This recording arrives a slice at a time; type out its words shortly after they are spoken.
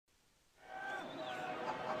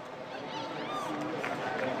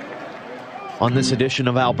On this edition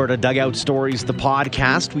of Alberta Dugout Stories, the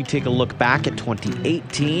podcast, we take a look back at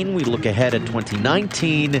 2018, we look ahead at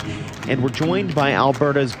 2019, and we're joined by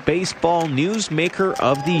Alberta's Baseball Newsmaker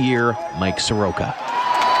of the Year, Mike Soroka.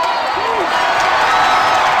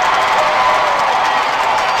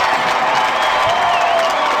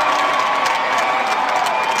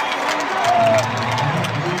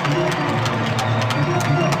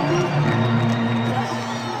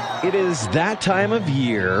 It is that time of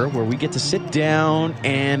year where we get to sit down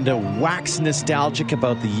and wax nostalgic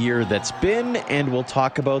about the year that's been, and we'll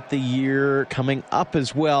talk about the year coming up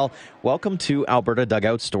as well. Welcome to Alberta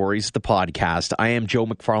Dugout Stories, the podcast. I am Joe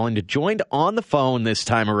McFarland, joined on the phone this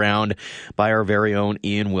time around by our very own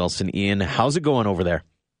Ian Wilson. Ian, how's it going over there?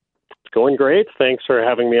 Going great. Thanks for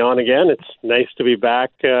having me on again. It's nice to be back.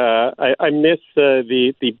 I miss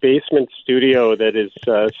the basement studio that is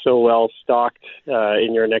so well stocked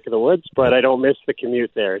in your neck of the woods, but I don't miss the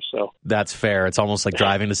commute there. So that's fair. It's almost like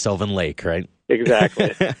driving to Sylvan Lake, right?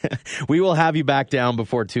 Exactly. We will have you back down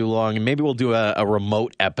before too long, and maybe we'll do a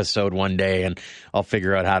remote episode one day, and I'll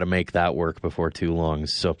figure out how to make that work before too long.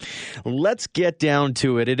 So let's get down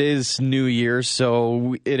to it. It is New Year,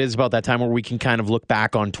 so it is about that time where we can kind of look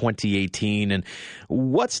back on 2018. And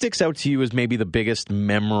what sticks out to you as maybe the biggest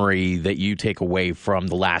memory that you take away from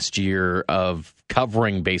the last year of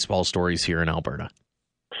covering baseball stories here in Alberta?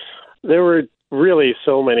 There were really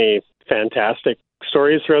so many fantastic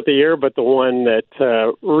stories throughout the year, but the one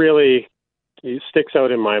that really sticks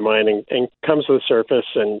out in my mind and comes to the surface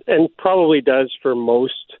and probably does for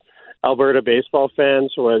most Alberta baseball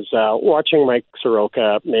fans was watching Mike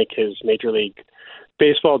Soroka make his Major League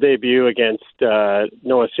Baseball debut against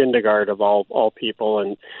Noah Syndergaard of all people,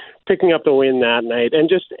 and picking up the win that night. And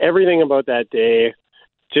just everything about that day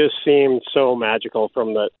just seemed so magical,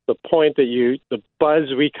 from the point that the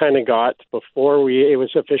buzz we kind of got before it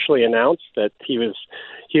was officially announced that he was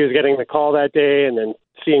getting the call that day, and then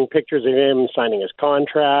seeing pictures of him signing his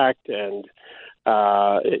contract, and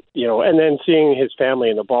and then seeing his family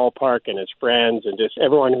in the ballpark and his friends and just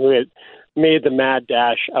everyone who had made the mad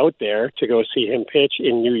dash out there to go see him pitch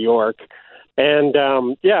in New York. And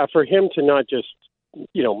for him to not just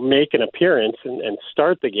make an appearance and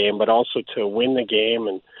start the game, but also to win the game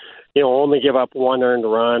and, only give up one earned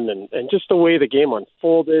run, and just the way the game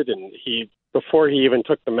unfolded. And before he even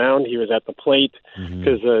took the mound, he was at the plate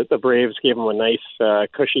because the Braves gave him a nice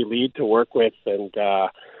cushy lead to work with. And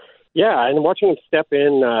and watching him step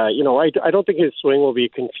in, I don't think his swing will be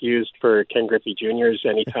confused for Ken Griffey Jr.'s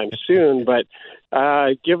anytime soon, but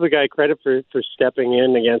give the guy credit for stepping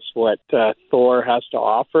in against what Thor has to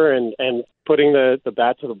offer and putting the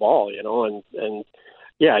bat to the ball, it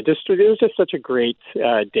was just such a great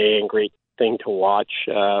day and great thing to watch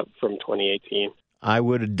from 2018. I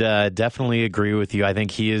would definitely agree with you. I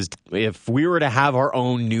think he is, if we were to have our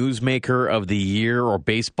own newsmaker of the year or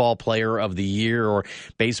baseball player of the year or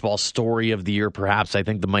baseball story of the year, perhaps, I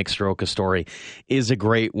think the Mike Soroka story is a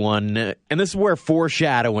great one. And this is where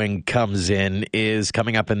foreshadowing comes in, is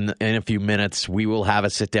coming up in a few minutes. We will have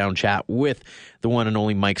a sit-down chat with the one and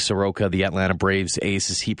only Mike Soroka, the Atlanta Braves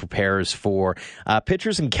ace, as he prepares for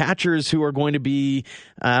pitchers and catchers who are going to be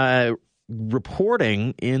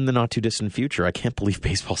reporting in the not-too-distant future. I can't believe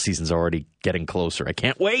baseball season's already getting closer. I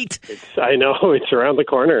can't wait. I know. It's around the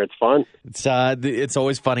corner. It's fun. It's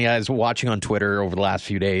always funny. I was watching on Twitter over the last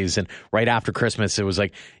few days, and right after Christmas, it was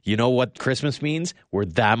like, you know what Christmas means? We're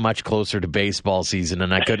that much closer to baseball season,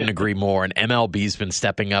 and I couldn't agree more. And MLB's been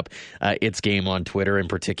stepping up its game on Twitter in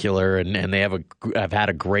particular, and they have had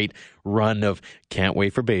a great run of can't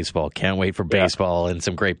wait for baseball, and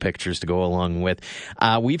some great pictures to go along with.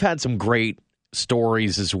 We've had some great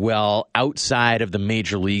stories as well outside of the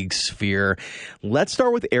major league sphere. Let's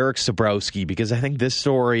start with Erik Sabrowski, because I think this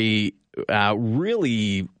story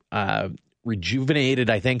really rejuvenated,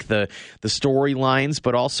 I think, the storylines,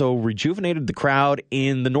 but also rejuvenated the crowd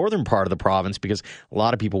in the northern part of the province, because a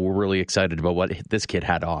lot of people were really excited about what this kid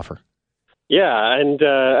had to offer. Yeah, and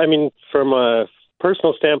from a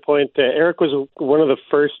personal standpoint, Erik was one of the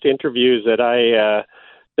first interviews that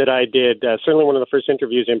I did, certainly one of the first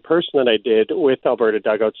interviews in person that I did with Alberta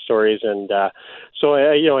Dugout Stories. And so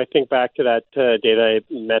I think back to that day that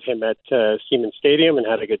I met him at Siemens Stadium and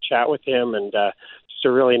had a good chat with him, and just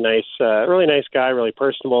a really nice guy, really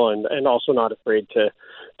personable, and also not afraid to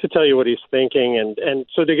tell you what he's thinking. And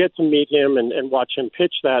so to get to meet him and watch him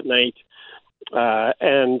pitch that night,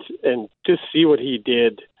 and just see what he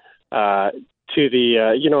did to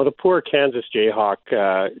the poor Kansas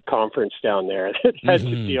Jayhawk conference down there that had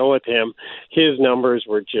to deal with him. His numbers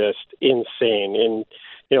were just insane.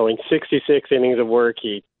 In 66 innings of work,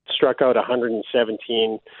 he struck out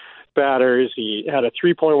 117 batters. He had a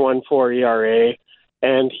 3.14 ERA,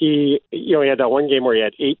 and he had that one game where he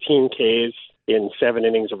had 18 Ks in 7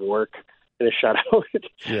 innings of work in a shutout.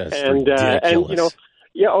 Yes, and ridiculous.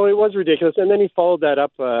 it was ridiculous. And then he followed that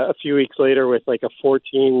up a few weeks later with like a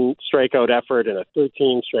 14 strikeout effort and a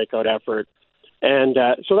 13 strikeout effort. And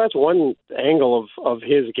so that's one angle of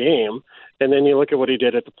his game. And then you look at what he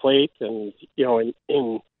did at the plate, and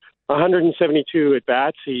in 172 at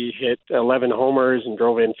bats, he hit 11 homers and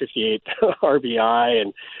drove in 58 RBI,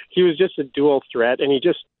 and he was just a dual threat, and he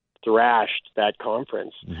just thrashed that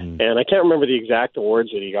conference. Mm-hmm. And I can't remember the exact awards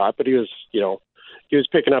that he got, but he was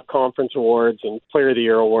picking up conference awards and Player of the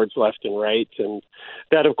Year awards left and right, and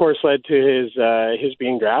that of course led to his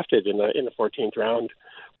being drafted in the 14th round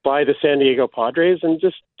by the San Diego Padres, and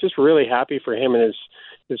just really happy for him and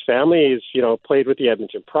his family. He's played with the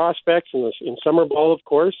Edmonton Prospects in summer ball, of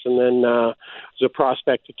course, and then was a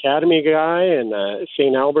Prospect Academy guy and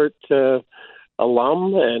St. Albert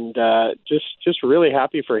alum, and just really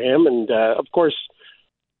happy for him. And of course,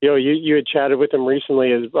 you had chatted with him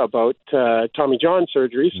recently about Tommy John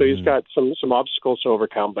surgery, so he's got some obstacles to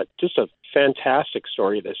overcome, but just a fantastic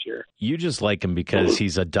story this year. You just like him because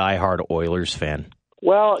he's a diehard Oilers fan.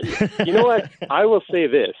 Well, you know what? I will say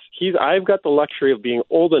this. I've got the luxury of being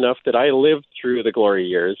old enough that I lived through the glory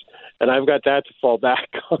years, and I've got that to fall back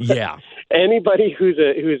on. Yeah. Anybody who's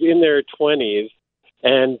in their 20s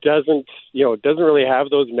and doesn't really have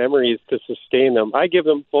those memories to sustain them, I give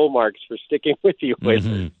them full marks for sticking with you.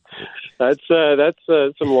 Mm-hmm. That's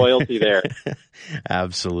some loyalty there.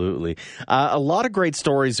 Absolutely. A lot of great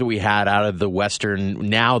stories that we had out of the Western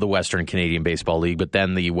Canadian Baseball League, but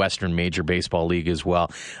then the Western Major Baseball League as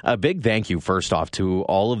well. A big thank you, first off, to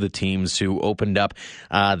all of the teams who opened up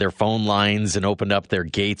their phone lines and opened up their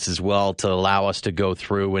gates as well to allow us to go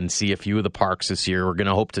through and see a few of the parks this year. We're going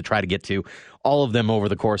to hope to try to get to all of them over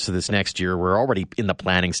the course of this next year. We're already in the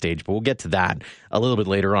planning stage, but we'll get to that a little bit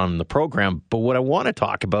later on in the program. But what I want to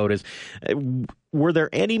talk about is, were there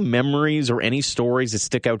any memories or any stories that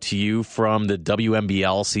stick out to you from the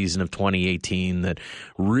WNBL season of 2018 that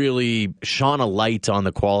really shone a light on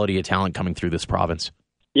the quality of talent coming through this province?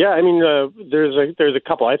 Yeah, I mean, there's a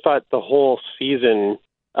couple. I thought the whole season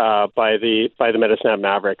by the Medicine Hat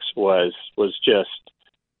Mavericks was just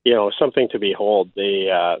something to behold.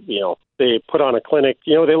 They put on a clinic.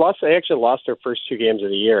 They actually lost their first 2 games of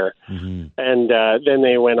the year, mm-hmm. and then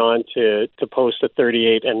they went on to post a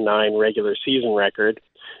 38-9 regular season record.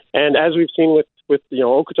 And as we've seen with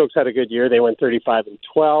Okotoks had a good year. They went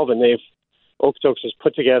 35-12, and Okotoks has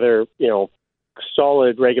put together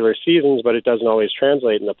solid regular seasons, but it doesn't always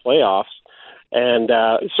translate in the playoffs. And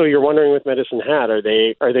so you're wondering with Medicine Hat, are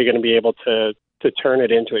they going to be able to turn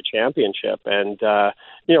it into a championship? And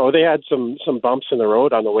they had some bumps in the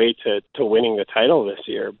road on the way to winning the title this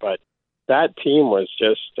year, but that team was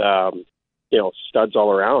just studs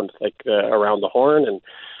all around, around the horn, and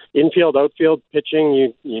infield, outfield,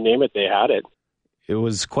 pitching, you name it, they had it. It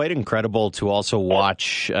was quite incredible to also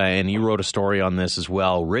watch, and you wrote a story on this as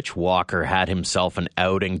well. Rich Walker had himself an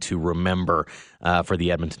outing to remember for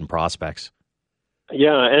the Edmonton Prospects.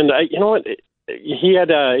 Yeah, and you know what? He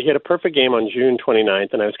had a perfect game on June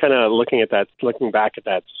 29th, and I was kind of looking back at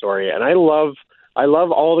that story, and I love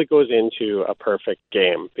all that goes into a perfect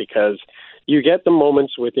game, because you get the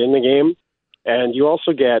moments within the game, and you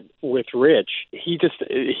also get with Rich.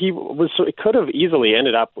 It could have easily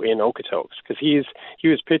ended up in Okotoks, because he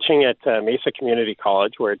was pitching at Mesa Community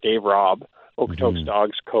College, where Dave Robb, Okotoks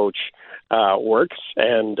Dogs coach, works,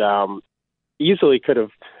 and easily could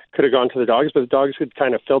have gone to the Dogs, but the Dogs had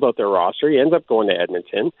kind of filled out their roster. He ends up going to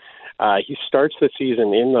Edmonton. He starts the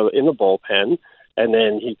season in the bullpen, and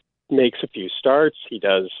then he makes a few starts. He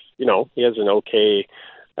does, he has an okay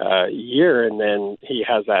year, and then he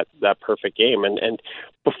has that perfect game. And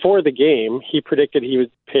before the game, he predicted he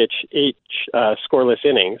would pitch 8 scoreless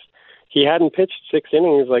innings. He hadn't pitched 6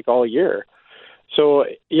 innings all year. So,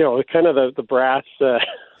 kind of the brass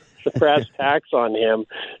the brass tacks on him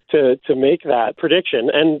to make that prediction.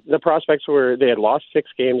 And the Prospects they had lost 6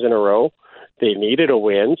 games in a row. They needed a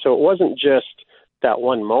win. So it wasn't just that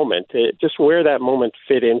one moment. Just where that moment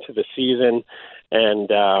fit into the season. And,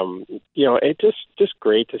 it just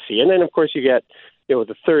great to see. And then, of course, you get,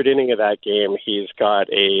 the third inning of that game, he's got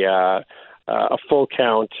a full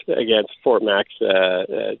count against Fort Max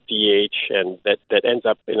DH, and that ends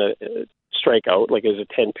up in a strikeout, as a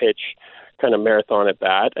 10-pitch kind of marathon at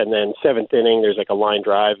bat. And then 7th inning, there's a line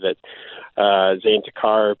drive that Zane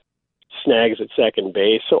Takar snags at second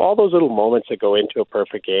base. So all those little moments that go into a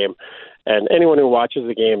perfect game. And anyone who watches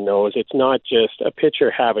the game knows it's not just a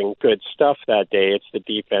pitcher having good stuff that day. It's the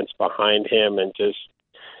defense behind him and just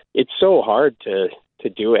it's so hard to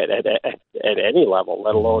do it at any level,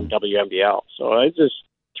 let alone WNBL. So I was just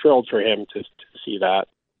thrilled for him to see that.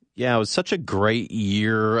 Yeah, it was such a great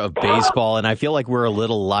year of baseball, and I feel like we're a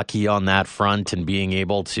little lucky on that front and being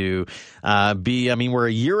able to we're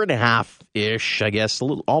a year and a half-ish, I guess,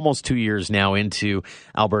 almost 2 years now into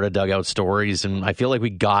Alberta Dugout Stories, and I feel like we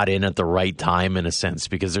got in at the right time in a sense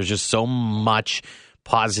because there's just so much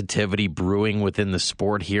positivity brewing within the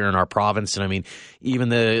sport here in our province. And I mean, even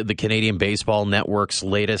the Canadian Baseball Network's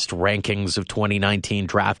latest rankings of 2019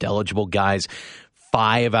 draft eligible guys,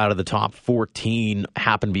 5 out of the top 14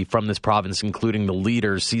 happen to be from this province, including the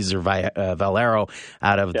leader, Cesar Valero,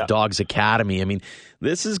 out of the Dogs Academy. I mean,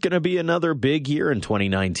 this is going to be another big year in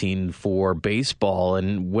 2019 for baseball.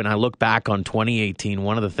 And when I look back on 2018,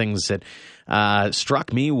 one of the things that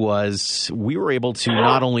struck me was we were able to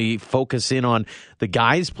not only focus in on the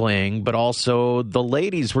guys playing, but also the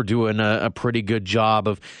ladies were doing a pretty good job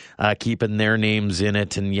of keeping their names in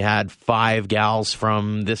it. And you had 5 gals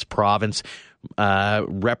from this province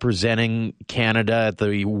representing Canada at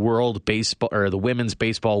the World Baseball or the Women's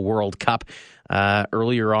Baseball World Cup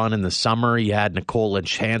earlier on in the summer. You had Nicole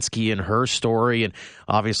Lachansky and her story, and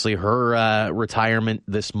obviously her retirement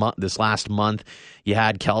this last month. You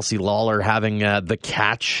had Kelsey Lawler having the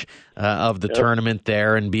catch of the tournament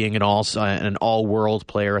there and being an all-world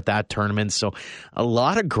player at that tournament. So a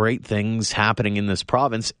lot of great things happening in this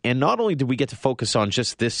province. And not only did we get to focus on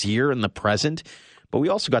just this year and the present, but we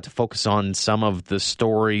also got to focus on some of the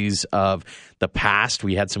stories of the past.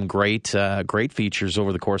 We had some great features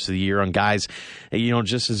over the course of the year on guys,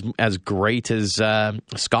 just as great as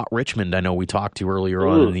Scott Richmond. I know we talked to earlier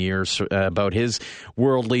on in the year about his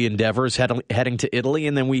worldly endeavors heading to Italy.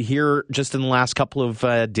 And then we hear just in the last couple of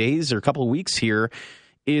days or couple of weeks here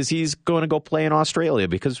is he's going to go play in Australia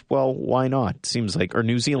because, well, why not? Seems like, or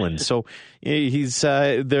New Zealand. So he's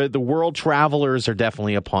the world travelers are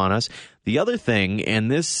definitely upon us. The other thing,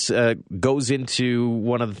 and this goes into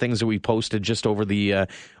one of the things that we posted just over the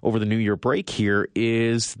New Year break here,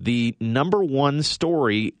 is the number one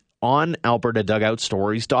story on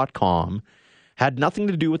AlbertaDugoutStories.com had nothing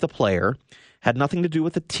to do with a player, had nothing to do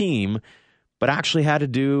with a team, but actually had to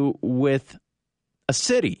do with a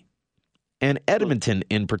city. And Edmonton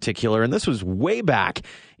in particular, and this was way back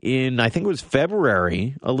in, I think it was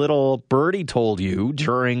February, a little birdie told you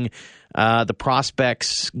during the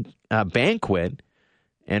Prospects banquet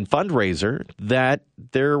and fundraiser that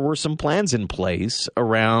there were some plans in place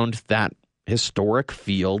around that historic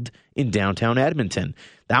field in downtown Edmonton.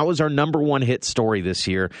 That was our number one hit story this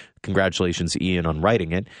year. Congratulations, Ian, on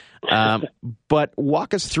writing it. But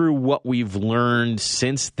walk us through what we've learned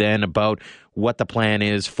since then about what the plan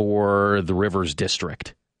is for the Rivers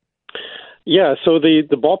District. Yeah, so the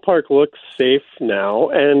ballpark looks safe now,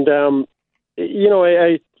 and I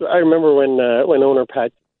remember when owner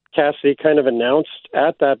Pat Cassidy kind of announced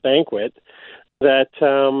at that banquet that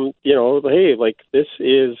hey, like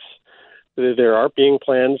there are being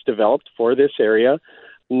plans developed for this area.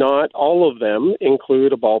 Not all of them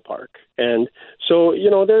include a ballpark. And so,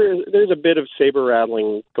 there's a bit of saber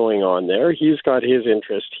rattling going on there. He's got his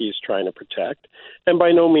interest he's trying to protect. And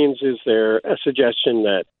by no means is there a suggestion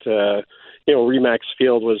that, Remax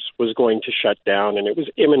Field was going to shut down and it was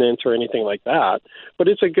imminent or anything like that. But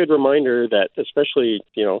it's a good reminder that, especially,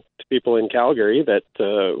 to people in Calgary, that,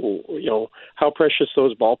 how precious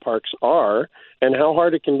those ballparks are and how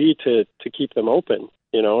hard it can be to keep them open.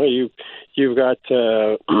 You've got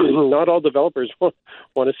not all developers want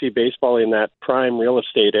to see baseball in that prime real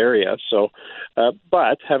estate area. So,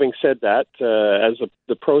 but having said that, as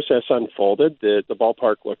the process unfolded, the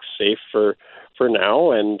ballpark looks safe for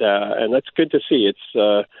now, and that's good to see.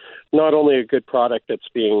 It's not only a good product that's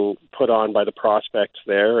being put on by the Prospects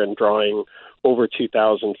there and drawing over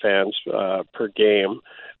 2,000 fans per game.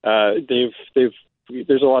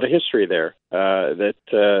 There's a lot of history there that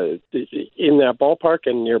in that ballpark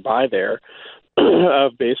and nearby there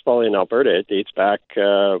of baseball in Alberta. It dates back,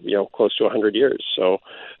 close to 100 years. So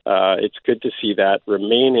it's good to see that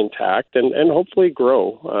remain intact and hopefully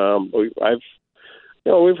grow.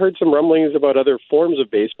 We've heard some rumblings about other forms of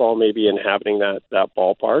baseball maybe inhabiting that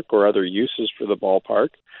ballpark or other uses for the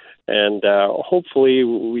ballpark. And hopefully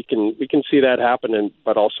we can see that happen,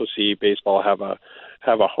 but also see baseball have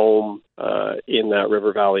a home in that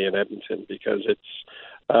River Valley in Edmonton, because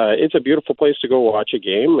it's a beautiful place to go watch a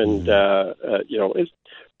game, and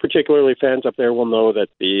particularly fans up there will know that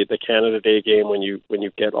the Canada Day game, when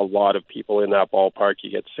you get a lot of people in that ballpark, you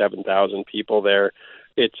get 7,000 people there.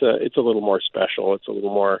 It's a little more special. It's a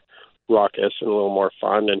little more raucous and a little more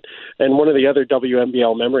fun. And one of the other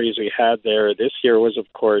WNBL memories we had there this year was, of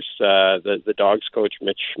course, the Dogs coach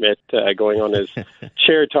Mitch Schmidt going on his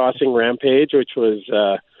chair tossing rampage, which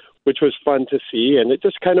was fun to see, and it's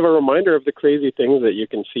just kind of a reminder of the crazy things that you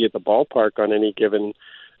can see at the ballpark on any given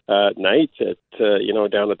night at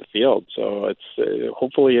down at the field. So it's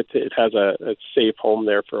hopefully it has a safe home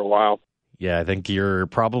there for a while. Yeah, I think you're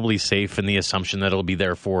probably safe in the assumption that it'll be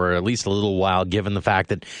there for at least a little while, given the fact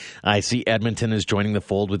that I see Edmonton is joining the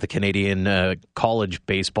fold with the Canadian College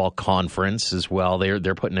Baseball Conference as well.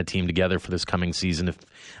 They're putting a team together for this coming season.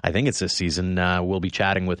 I think it's this season. We'll be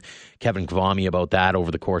chatting with Kevin Kvame about that over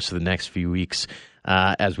the course of the next few weeks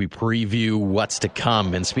as we preview what's to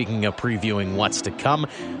come. And speaking of previewing what's to come,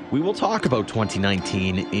 we will talk about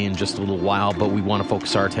 2019 in just a little while, but we want to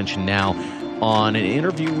focus our attention now on an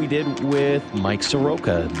interview we did with Mike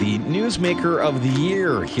Soroka, the newsmaker of the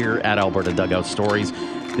year here at Alberta Dugout Stories.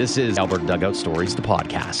 This is Alberta Dugout Stories, the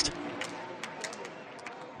podcast.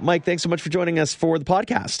 Mike, thanks so much for joining us for the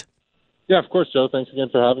podcast. Yeah, of course, Joe. Thanks again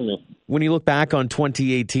for having me. When you look back on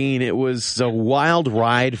 2018, it was a wild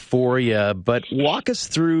ride for you, but walk us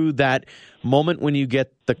through that moment when you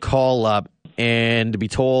get the call up and to be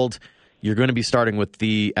told you're going to be starting with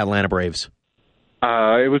the Atlanta Braves.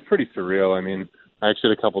 It was pretty surreal. I mean, I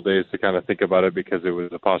actually had a couple of days to kind of think about it because it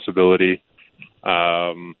was a possibility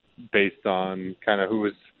based on kind of who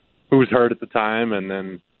was hurt at the time, and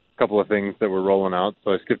then a couple of things that were rolling out.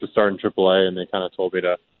 So I skipped a start in AAA, and they kind of told me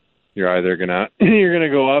you're either gonna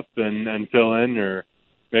go up and fill in, or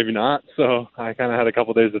maybe not. So I kind of had a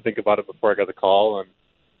couple of days to think about it before I got the call, and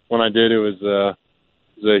when I did, it was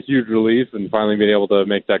a huge relief, and finally being able to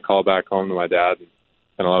make that call back home to my dad and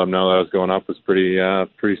let him know that I was going up was pretty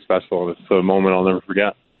special. It's a moment I'll never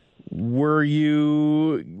forget. Were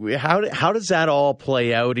you? How does that all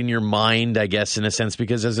play out in your mind? I guess in a sense,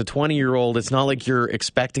 because as a 20-year-old, it's not like you're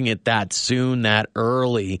expecting it that soon, that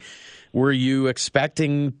early. Were you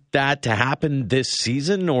expecting that to happen this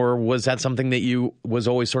season, or was that something that was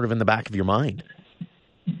always sort of in the back of your mind?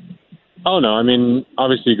 Oh no, I mean,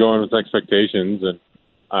 obviously going with expectations, and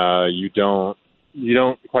you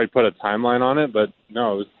don't quite put a timeline on it, but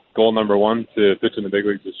no, it was goal number one to pitch in the big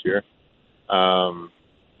leagues this year.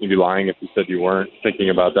 You'd be lying if you said you weren't thinking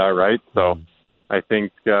about that, right? So I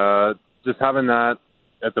think just having that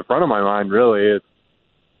at the front of my mind, really, it's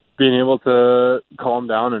being able to calm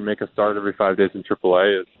down and make a start every 5 days in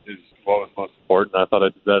AAA is what was most important. I thought I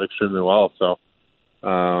did that extremely well. So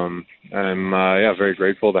I'm very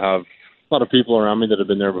grateful to have a lot of people around me that have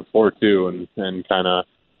been there before too, and kind of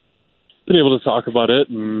been able to talk about it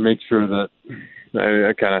and make sure that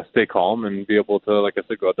I kind of stay calm and be able to, like I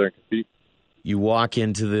said, go out there and compete. You walk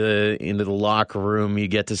into the locker room, you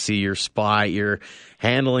get to see your spot, you're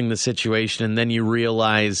handling the situation, and then you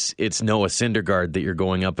realize it's Noah Syndergaard that you're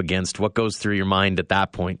going up against. What goes through your mind at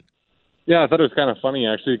that point? Yeah, I thought it was kind of funny,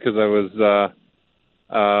 actually, because I was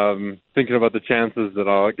thinking about the chances that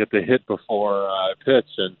I'll get to hit before I pitch,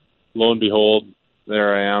 and lo and behold,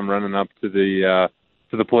 there I am running up to the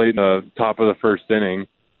plate, the top of the first inning,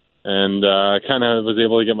 and I kind of was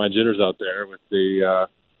able to get my jitters out there with the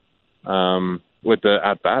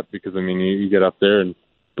at bat, because I mean you get up there and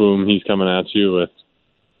boom, he's coming at you with,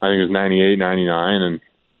 I think it was 98, 99, and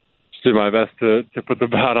just did my best to put the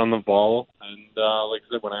bat on the ball. And like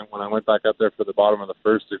I said, when I went back up there for the bottom of the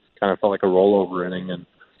first, it kind of felt like a rollover inning, and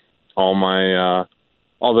all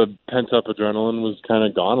the pent up adrenaline was kind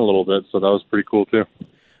of gone a little bit, so that was pretty cool too.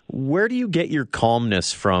 Where do you get your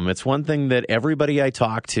calmness from? It's one thing that everybody I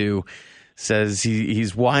talk to says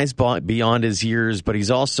he's wise beyond his years, but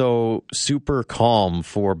he's also super calm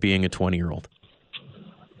for being a 20-year-old.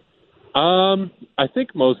 I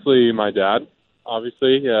think mostly my dad,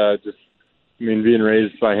 obviously. Being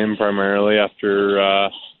raised by him primarily after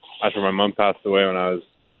my mom passed away when I was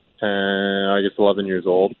 11 years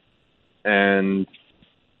old. And,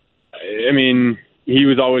 I mean, he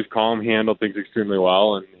was always calm. He handled things extremely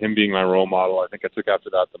well, and him being my role model, I think I took after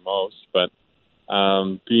that the most. But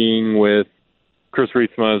being with Chris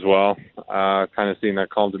Rietsma as well, kind of seeing that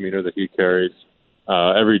calm demeanor that he carries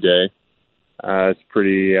every day, it's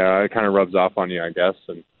pretty, it kind of rubs off on you, I guess.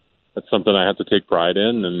 And that's something I have to take pride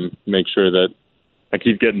in and make sure that I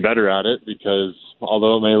keep getting better at it, because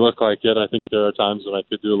although it may look like it, I think there are times when I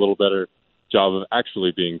could do a little better job of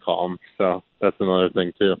actually being calm. So that's another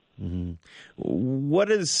thing too. Mm-hmm.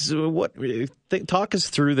 Talk us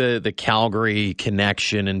through the Calgary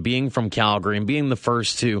connection, and being from Calgary and being the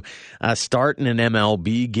first to start in an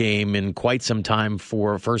MLB game in quite some time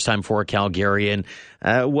first time for a Calgarian.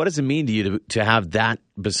 What does it mean to you to have that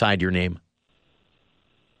beside your name?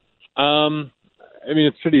 I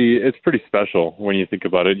mean, it's pretty special when you think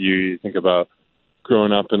about it. You think about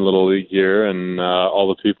growing up in Little League here and all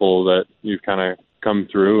the people that you've kind of come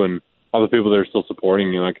through and all the people that are still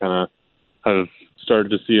supporting you. I kind of have started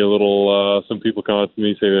to see a little, some people come up to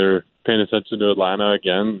me, say they're paying attention to Atlanta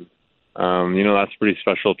again. That's pretty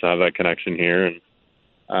special to have that connection here. And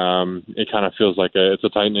it kind of feels like it's a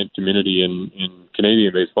tight-knit community in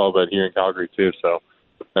Canadian baseball, but here in Calgary too. So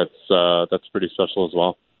that's pretty special as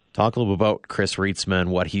well. Talk a little bit about Chris Reitzma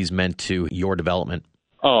and what he's meant to your development.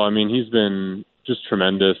 Oh, I mean, he's been just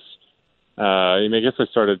tremendous. I guess I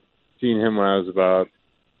started seeing him when I was about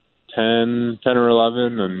 10 or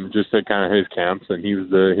 11, and just at kind of his camps, and he was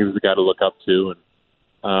the guy to look up to.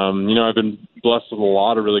 And I've been blessed with a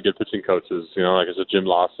lot of really good pitching coaches. Like I said, Jim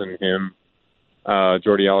Lawson, him,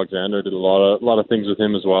 Jordy Alexander, did a lot of things with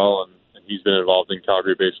him as well, and he's been involved in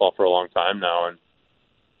Calgary baseball for a long time now.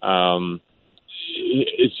 And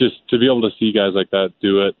it's just to be able to see guys like that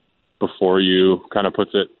do it before you kind of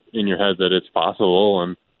puts it in your head that it's possible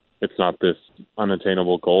and it's not this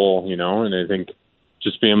unattainable goal, and I think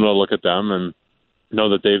just being able to look at them and know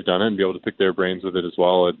that they've done it and be able to pick their brains with it as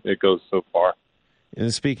well, it goes so far.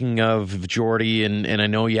 And speaking of Jordy, and I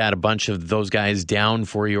know you had a bunch of those guys down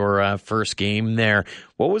for your first game there,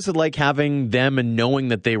 what was it like having them and knowing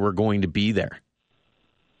that they were going to be there?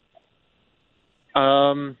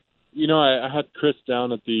 I had Chris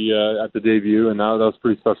down at the debut, and that was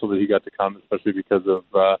pretty special that he got to come, especially because of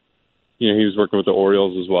he was working with the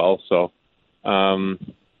Orioles as well. So,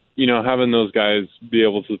 having those guys be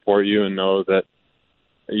able to support you and know that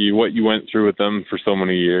what you went through with them for so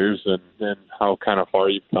many years and how kind of far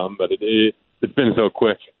you've come, but it's been so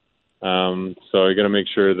quick. So you got to make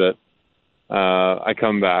sure that I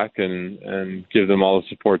come back and give them all the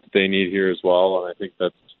support that they need here as well. And I think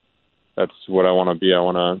that's what I want to be. I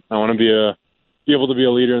want to be able to be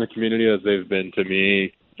a leader in the community as they've been to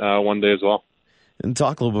me one day as well. And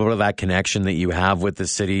talk a little bit about that connection that you have with the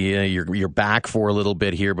city. You're back for a little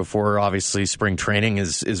bit here before, obviously, spring training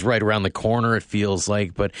is right around the corner, it feels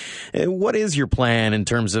like. But what is your plan in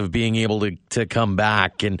terms of being able to come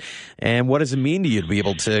back? And what does it mean to you to be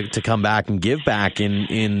able to come back and give back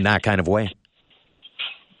in that kind of way?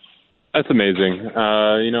 That's amazing.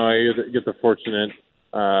 I get the fortunate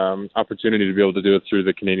opportunity to be able to do it through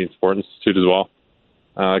the Canadian Sport Institute as well.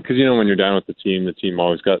 Because, when you're down with the team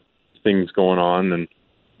always got things going on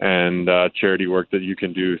and charity work that you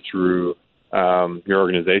can do through your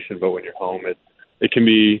organization. But when you're home, it can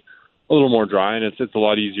be a little more dry, and it's a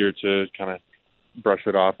lot easier to kind of brush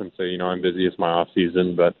it off and say, I'm busy, it's my off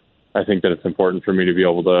season. But I think that it's important for me to be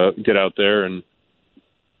able to get out there and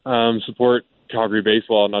support Calgary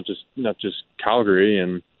baseball, not just Calgary,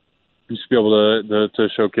 and just be able to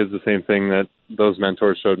show kids the same thing that those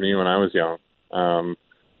mentors showed me when I was young.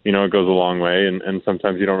 It goes a long way, and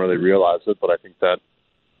sometimes you don't really realize it, but I think that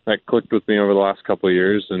clicked with me over the last couple of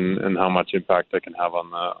years and how much impact I can have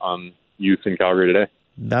on youth in Calgary today.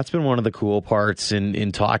 That's been one of the cool parts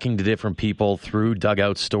in talking to different people through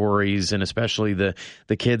Dugout Stories, and especially the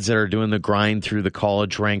kids that are doing the grind through the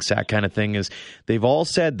college ranks, that kind of thing, is they've all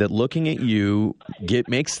said that looking at you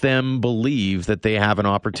makes them believe that they have an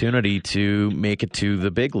opportunity to make it to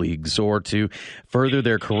the big leagues or to further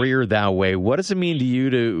their career that way. What does it mean to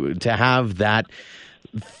you to have that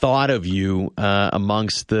thought of you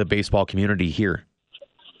amongst the baseball community here?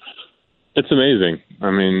 It's amazing.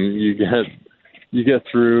 I mean, you get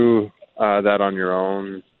through that on your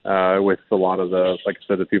own with a lot of like I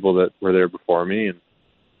said, the people that were there before me,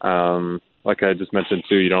 and like I just mentioned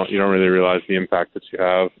too, you don't really realize the impact that you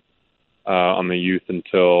have on the youth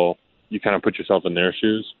until you kind of put yourself in their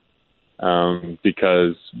shoes.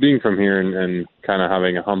 Because being from here and kind of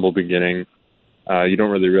having a humble beginning, you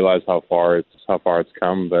don't really realize how far it's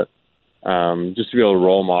come. But just to be able to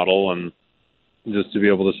role model and just to be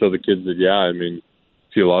able to show the kids that,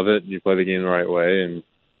 if you love it and you play the game the right way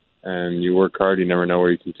and you work hard, you never know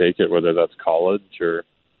where you can take it, whether that's college or,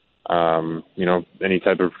 any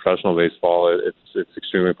type of professional baseball. It's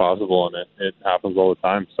extremely possible, and it happens all the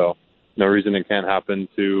time. So no reason it can't happen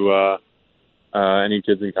to any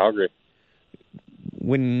kids in Calgary.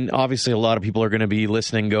 When obviously a lot of people are going to be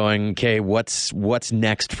listening going, okay, what's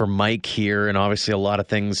next for Mike here? And obviously a lot of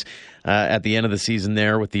things at the end of the season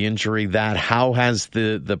there with the injury, how has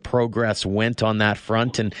the progress went on that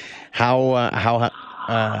front, and how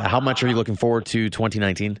much are you looking forward to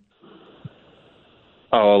 2019?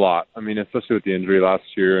 Oh, a lot. Especially with the injury last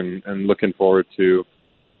year and looking forward to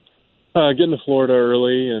getting to Florida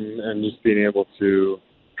early and just being able to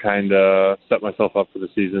kind of set myself up for the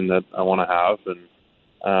season that I want to have. And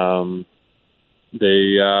a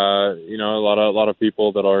lot of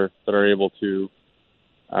people that are able to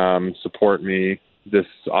support me this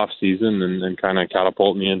off season and kind of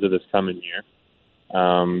catapult me into this coming year.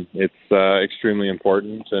 It's extremely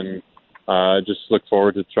important, and just look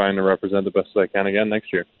forward to trying to represent the best I can again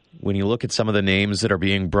next year. When you look at some of the names that are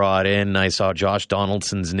being brought in, I saw Josh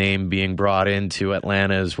Donaldson's name being brought into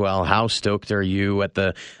Atlanta as well. How stoked are you at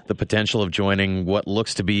the potential of joining what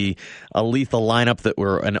looks to be a lethal lineup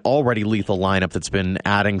an already lethal lineup that's been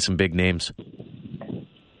adding some big names?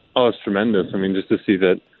 Oh, it's tremendous. I mean, just to see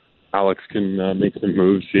that Alex can make some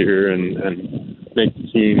moves here and make the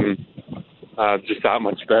team just that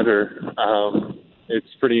much better.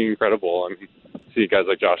 It's pretty incredible. I mean, see guys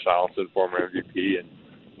like Josh Donaldson, former MVP, and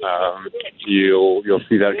you'll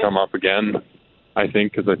see that come up again, I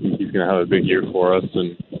think, because I think he's going to have a big year for us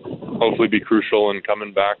and hopefully be crucial in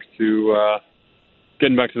coming back to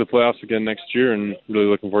getting back to the playoffs again next year, and really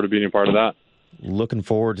looking forward to being a part of that. Looking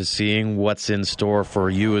forward to seeing what's in store for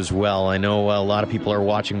you as well. I know a lot of people are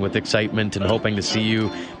watching with excitement and hoping to see you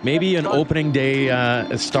maybe an opening day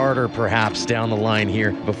starter perhaps down the line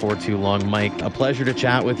here before too long. Mike, a pleasure to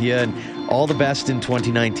chat with you, and all the best in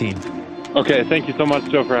 2019. Okay, thank you so much,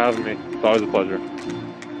 Joe, for having me. It's always a pleasure.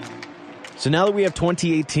 So now that we have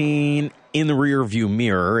 2018 in the rearview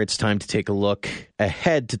mirror, it's time to take a look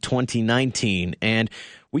ahead to 2019. And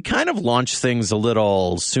we kind of launched things a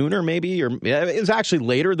little sooner, maybe, or it was actually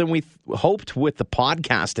later than we hoped with the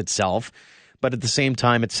podcast itself. But at the same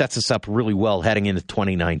time, it sets us up really well heading into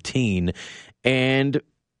 2019. And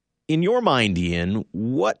in your mind, Ian,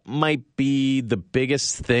 what might be the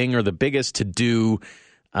biggest thing or the biggest to-do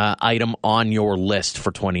item on your list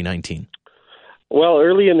for 2019? Well,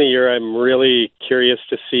 early in the year, I'm really curious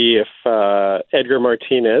to see if Edgar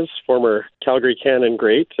Martinez, former Calgary Cannon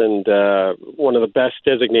great and one of the best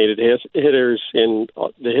designated hitters in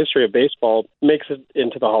the history of baseball, makes it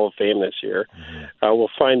into the Hall of Fame this year. Mm-hmm. We'll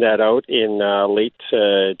find that out in late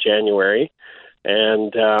January.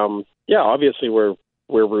 And, obviously we're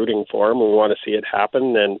rooting for him. We want to see it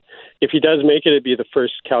happen. And if he does make it, it'd be the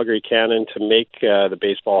first Calgary Cannon to make the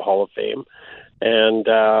Baseball Hall of Fame. And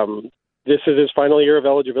this is his final year of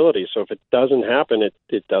eligibility. So if it doesn't happen,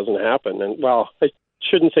 it doesn't happen. And, well, I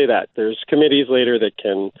shouldn't say that. There's committees later that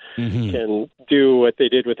can do what they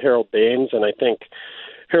did with Harold Baines. And I think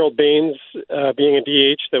Harold Baines, being a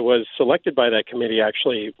DH that was selected by that committee,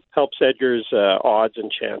 actually helps Edgar's odds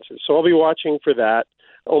and chances. So I'll be watching for that.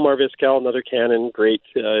 Omar Vizquel, another Cannon great,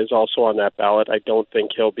 is also on that ballot. I don't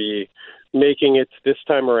think he'll be making it this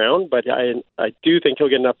time around, but I do think he'll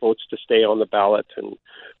get enough votes to stay on the ballot, and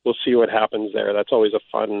we'll see what happens there. That's always a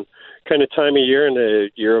fun kind of time of year, and a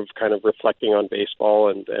year of kind of reflecting on baseball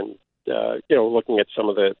and looking at some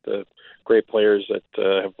of the great players that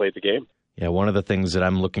have played the game. Yeah, one of the things that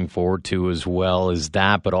I'm looking forward to as well is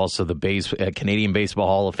that, but also the Canadian Baseball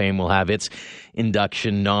Hall of Fame will have its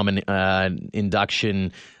induction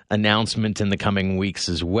announcement in the coming weeks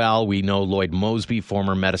as well. We know Lloyd Moseby,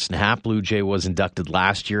 former Medicine Hat Blue Jay, was inducted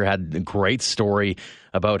last year, had a great story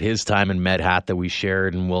about his time in Med Hat that we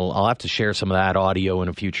shared, and I'll have to share some of that audio in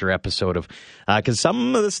a future episode of because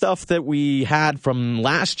some of the stuff that we had from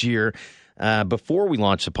last year before we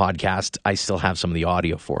launched the podcast, I still have some of the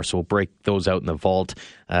audio for. So we'll break those out in the vault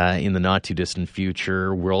in the not-too-distant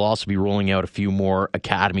future. We'll also be rolling out a few more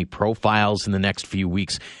Academy profiles in the next few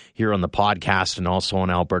weeks here on the podcast and also on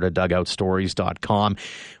AlbertaDugoutStories.com.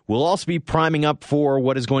 We'll also be priming up for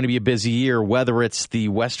what is going to be a busy year, whether it's the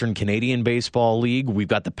Western Canadian Baseball League. We've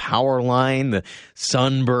got the Power Line, the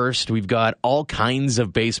Sunburst. We've got all kinds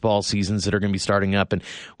of baseball seasons that are going to be starting up. And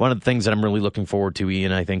one of the things that I'm really looking forward to,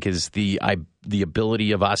 Ian, I think, is the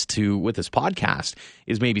ability of us to, with this podcast,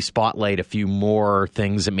 is maybe spotlight a few more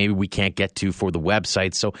things that maybe we can't get to for the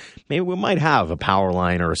website. So maybe we might have a Power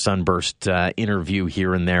Line or a Sunburst interview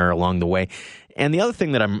here and there along the way. And the other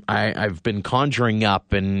thing that I've been conjuring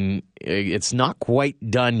up, and it's not quite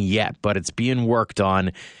done yet, but it's being worked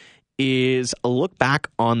on, is a look back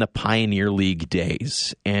on the Pioneer League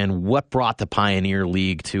days and what brought the Pioneer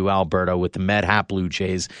League to Alberta with the Med Hat Blue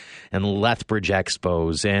Jays and Lethbridge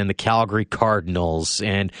Expos and the Calgary Cardinals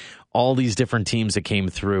and all these different teams that came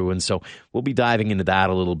through. And so we'll be diving into that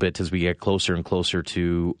a little bit as we get closer and closer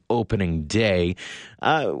to opening day.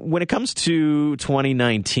 When it comes to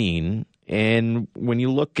 2019, and when you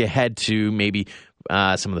look ahead to maybe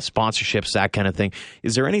some of the sponsorships, that kind of thing,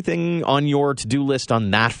 is there anything on your to-do list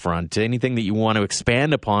on that front? Anything that you want to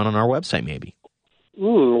expand upon on our website maybe?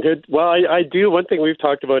 Good. Well, I do. One thing we've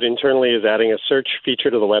talked about internally is adding a search feature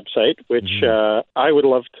to the website, which I would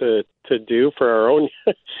love to do for our own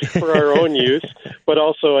for our own use. But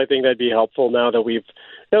also, I think that'd be helpful now that we've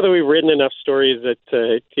written enough stories that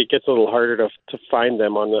it gets a little harder to find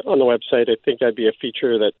them on the website. I think that'd be a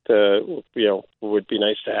feature that would be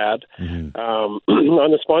nice to add. Mm-hmm.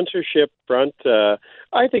 On the sponsorship front,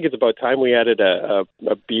 I think it's about time we added a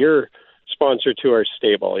beer sponsor to our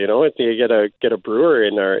stable. You get a brewer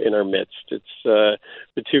in our midst. It's the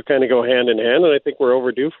two kind of go hand in hand, and I think we're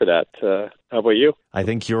overdue for that. How about you? I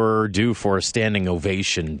think you're due for a standing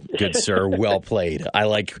ovation, good sir. Well played. I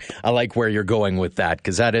like where you're going with that,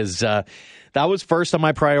 because that was first on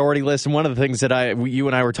my priority list. And one of the things that you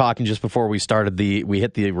and I were talking just before we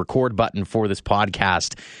hit the record button for this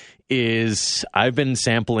podcast is I've been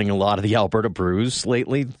sampling a lot of the Alberta brews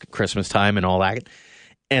lately, Christmas time and all that.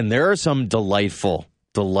 And there are some delightful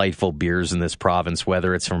beers in this province,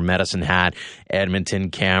 whether it's from Medicine Hat, Edmonton,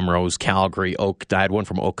 Camrose, Calgary, Oak. I had one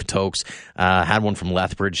from Okotoks, had one from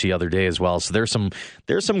Lethbridge the other day as well. So there's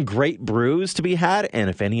some great brews to be had, and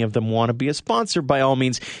if any of them want to be a sponsor, by all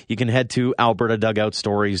means, you can head to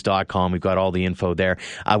albertadugoutstories.com. We've got all the info there.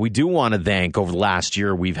 We do want to thank, over the last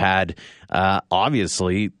year, we've had,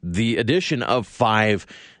 obviously, the addition of 5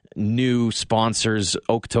 new sponsors: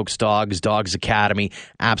 Okotoks Dogs, Dogs Academy,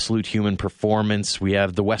 Absolute Human Performance. We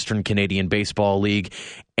have the Western Canadian Baseball League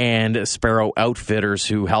and Sparrow Outfitters,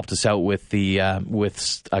 who helped us out with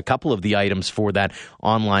with a couple of the items for that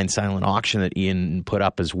online silent auction that Ian put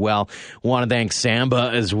up as well. Want to thank Samba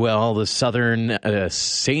as well, the Southern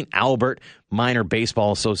St. Albert Minor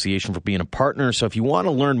Baseball Association, for being a partner. So if you want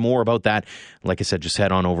to learn more about that, like I said, just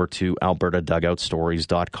head on over to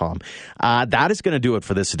albertadugoutstories.com. That is going to do it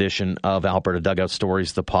for this edition of Alberta Dugout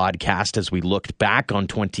Stories, the podcast, as we looked back on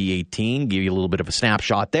 2018, give you a little bit of a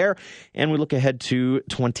snapshot there, and we look ahead to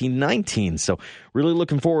 2019. So really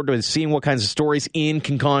looking forward to seeing what kinds of stories Ian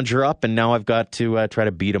can conjure up, and now I've got to try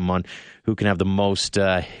to beat him on who can have the most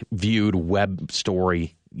viewed web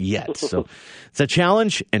story yet. So it's a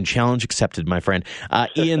challenge, and challenge accepted, my friend.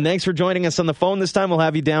 Ian, thanks for joining us on the phone this time. We'll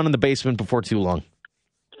have you down in the basement before too long.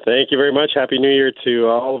 Thank you very much. Happy New Year to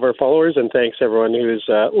all of our followers, and thanks everyone who's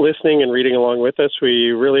listening and reading along with us.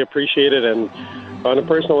 We really appreciate it, and on a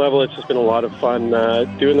personal level, it's just been a lot of fun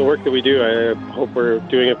doing the work that we do. I hope we're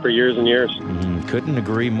doing it for years and years. Couldn't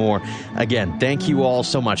agree more. Again, thank you all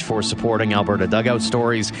so much for supporting Alberta Dugout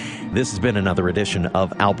Stories. This has been another edition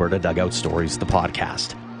of Alberta Dugout Stories, the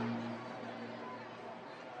podcast.